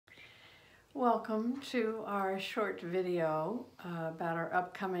Welcome to our short video about our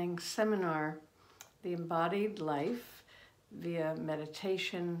upcoming seminar, The Embodied Life via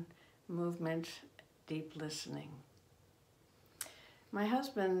Meditation, Movement, Deep Listening. My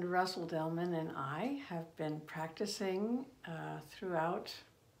husband, Russell Delman, and I have been practicing throughout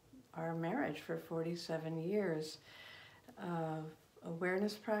our marriage for 47 years,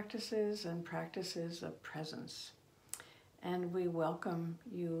 awareness practices and practices of presence. And we welcome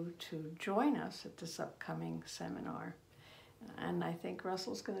you to join us at this upcoming seminar. And I think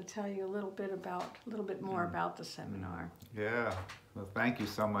Russell's going to tell you a little bit more about the seminar. Yeah, well, thank you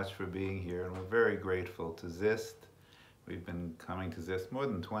so much for being here, and we're very grateful to ZIST. We've been coming to ZIST more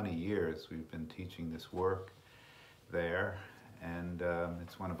than 20 years. We've been teaching this work there, and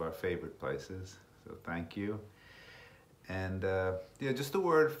it's one of our favorite places, so thank you. And yeah, just a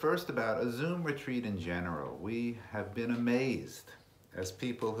word first about a Zoom retreat in general. We have been amazed, as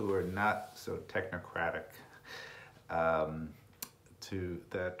people who are not so technocratic,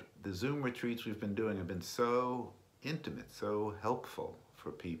 that the Zoom retreats we've been doing have been so intimate, so helpful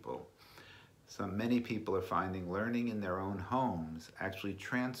for people. Many people are finding learning in their own homes actually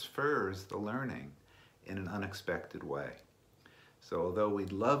transfers the learning in an unexpected way. So although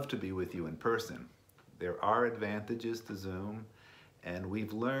we'd love to be with you in person, there are advantages to Zoom, and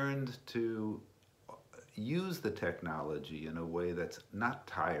we've learned to use the technology in a way that's not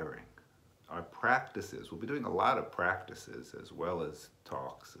tiring. Our practices, we'll be doing a lot of practices as well as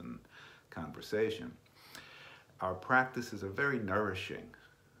talks and conversation. Our practices are very nourishing.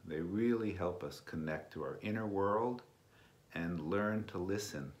 They really help us connect to our inner world and learn to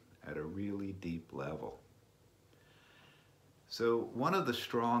listen at a really deep level. So one of the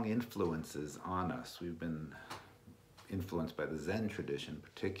strong influences on us, we've been influenced by the Zen tradition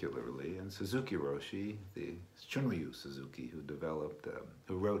particularly, and Suzuki Roshi, the Shunryu Suzuki, who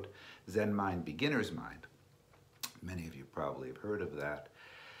wrote Zen Mind, Beginner's Mind. Many of you probably have heard of that.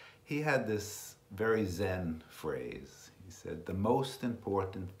 He had this very Zen phrase. He said, "The most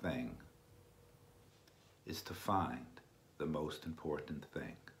important thing is to find the most important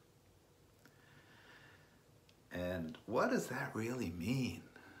thing." And what does that really mean?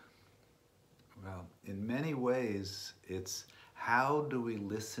 Well, in many ways, it's how do we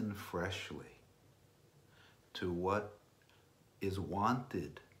listen freshly to what is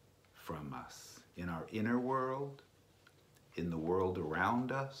wanted from us in our inner world, in the world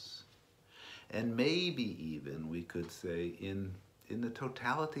around us, and maybe even, we could say, in the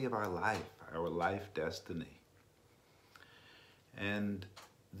totality of our life destiny. And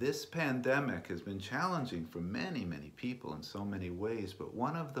this pandemic has been challenging for many, many people in so many ways, but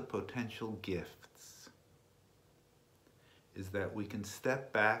one of the potential gifts is that we can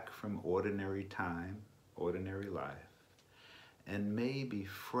step back from ordinary time, ordinary life, and maybe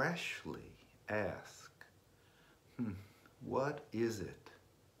freshly ask, what is it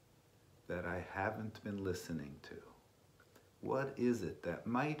that I haven't been listening to? What is it that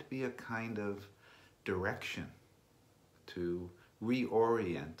might be a kind of direction to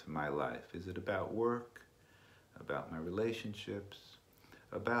reorient my life? Is it about work, about my relationships,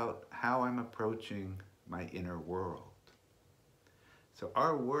 about how I'm approaching my inner world? So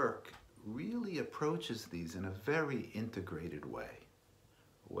our work really approaches these in a very integrated way,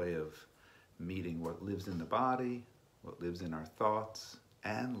 a way of meeting what lives in the body, what lives in our thoughts,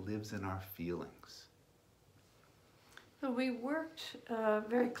 and lives in our feelings. So we worked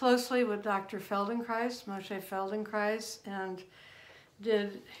very closely with Dr. Moshe Feldenkrais, and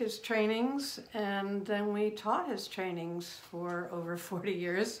did his trainings, and then we taught his trainings for over 40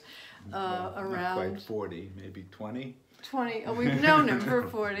 years. Not quite 40, maybe 20? 20, we've known him for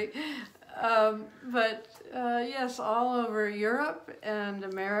 40. Yes, all over Europe and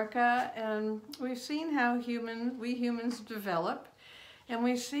America, and we've seen how we humans develop, and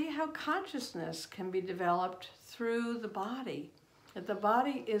we see how consciousness can be developed through the body. That the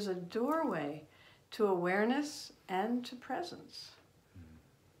body is a doorway to awareness and to presence.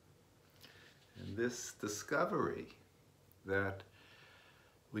 And this discovery that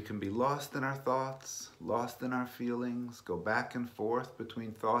we can be lost in our thoughts, lost in our feelings, go back and forth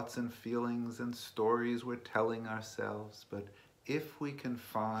between thoughts and feelings and stories we're telling ourselves, but if we can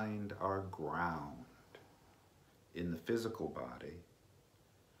find our ground in the physical body,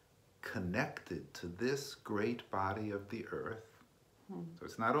 connected to this great body of the earth, so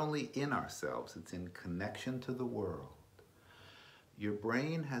it's not only in ourselves, it's in connection to the world, your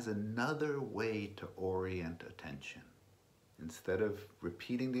brain has another way to orient attention. Instead of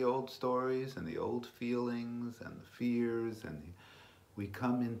repeating the old stories and the old feelings and the fears, we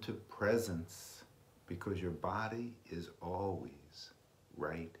come into presence because your body is always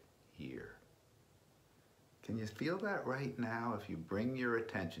right here. Can you feel that right now if you bring your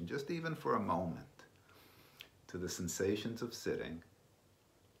attention, just even for a moment, to the sensations of sitting?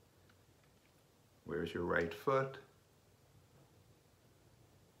 Where's your right foot?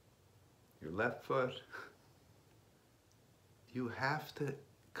 Your left foot? You have to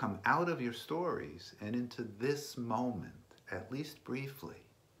come out of your stories and into this moment, at least briefly.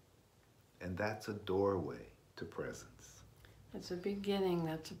 And that's a doorway to presence. It's a beginning,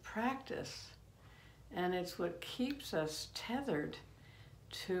 that's a practice. And it's what keeps us tethered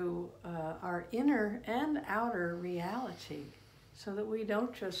to our inner and outer reality, so that we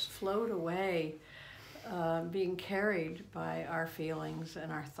don't just float away being carried by our feelings and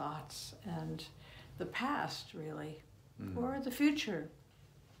our thoughts and the past, really, or the future.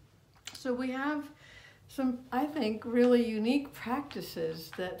 So we have some, I think, really unique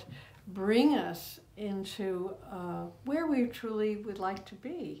practices that bring us into where we truly would like to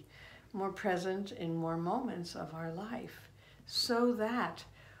be, more present in more moments of our life, so that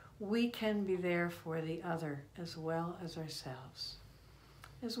we can be there for the other as well as ourselves,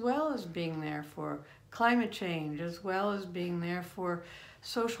 as well as being there for climate change, as well as being there for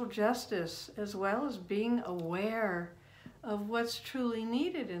social justice, as well as being aware of what's truly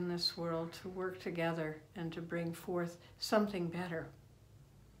needed in this world to work together and to bring forth something better.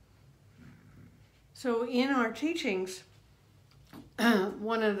 So in our teachings,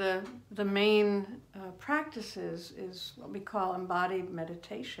 one of the main practices is what we call embodied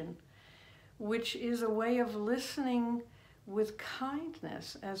meditation, which is a way of listening with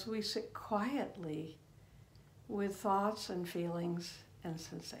kindness as we sit quietly with thoughts and feelings and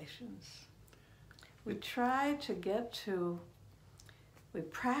sensations. We try to get to, we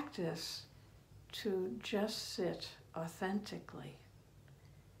practice to just sit authentically,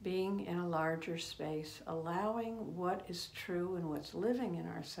 being in a larger space, allowing what is true and what's living in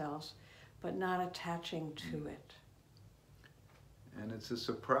ourselves, but not attaching to it. And it's a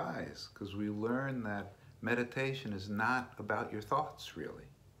surprise, because we learn that meditation is not about your thoughts, really.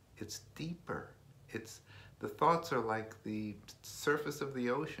 It's deeper. The thoughts are like the surface of the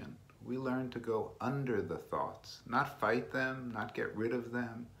ocean. We learn to go under the thoughts, not fight them, not get rid of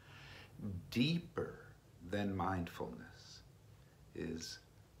them. Deeper than mindfulness is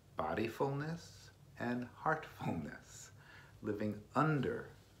bodyfulness and heartfulness, living under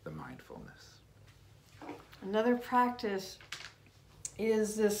the mindfulness. Another practice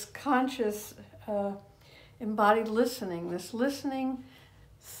is this conscious embodied listening, this listening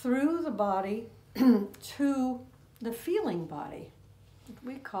through the body to the feeling body.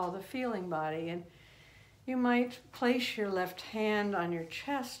 We call the feeling body. And you might place your left hand on your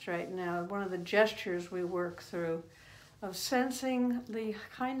chest right now, one of the gestures we work through, of sensing the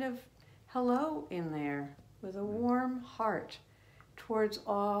kind of hello in there with a warm heart towards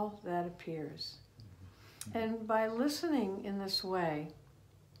all that appears. And by listening in this way,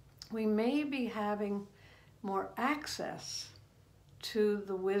 we may be having more access to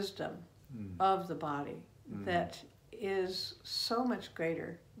the wisdom of the body that is so much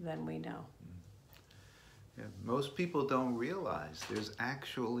greater than we know. Yeah, most people don't realize there's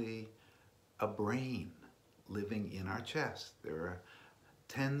actually a brain living in our chest. There are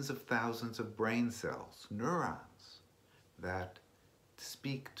tens of thousands of brain cells, neurons, that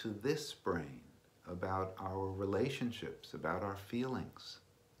speak to this brain about our relationships, about our feelings.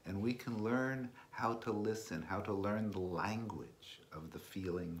 And we can learn how to listen, how to learn the language of the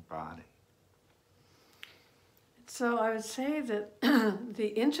feeling body. So I would say that the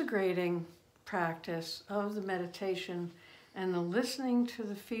integrating practice of the meditation and the listening to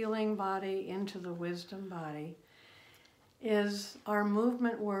the feeling body into the wisdom body is our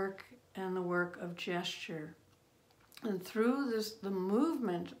movement work and the work of gesture. And through the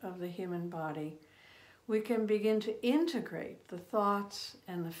movement of the human body, we can begin to integrate the thoughts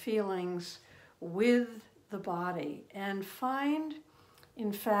and the feelings with the body and find,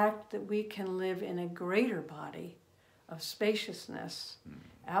 in fact, that we can live in a greater body of spaciousness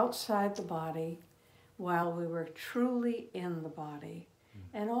outside the body while we were truly in the body.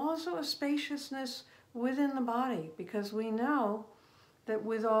 And also a spaciousness within the body, because we know that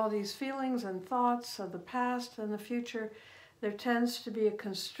with all these feelings and thoughts of the past and the future, there tends to be a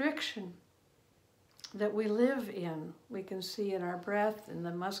constriction that we live in. We can see in our breath, in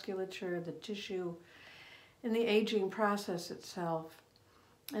the musculature, the tissue, in the aging process itself.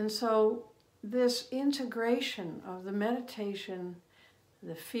 And so this integration of the meditation,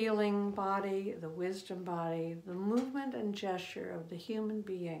 the feeling body, the wisdom body, the movement and gesture of the human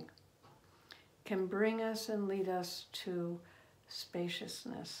being can bring us and lead us to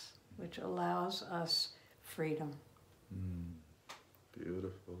spaciousness, which allows us freedom.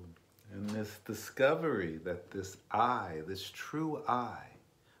 Beautiful. in this discovery that this I, this true I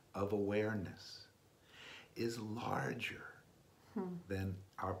of awareness, is larger than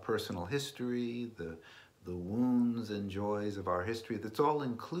our personal history, the wounds and joys of our history. That's all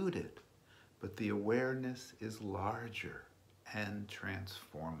included, but the awareness is larger and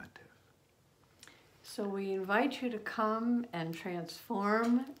transformative. So we invite you to come and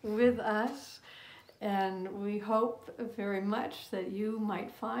transform with us, and we hope very much that you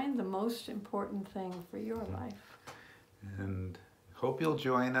might find the most important thing for your life. And hope you'll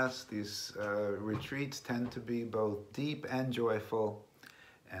join us. These retreats tend to be both deep and joyful,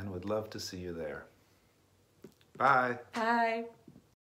 and would love to see you there. Bye. Bye.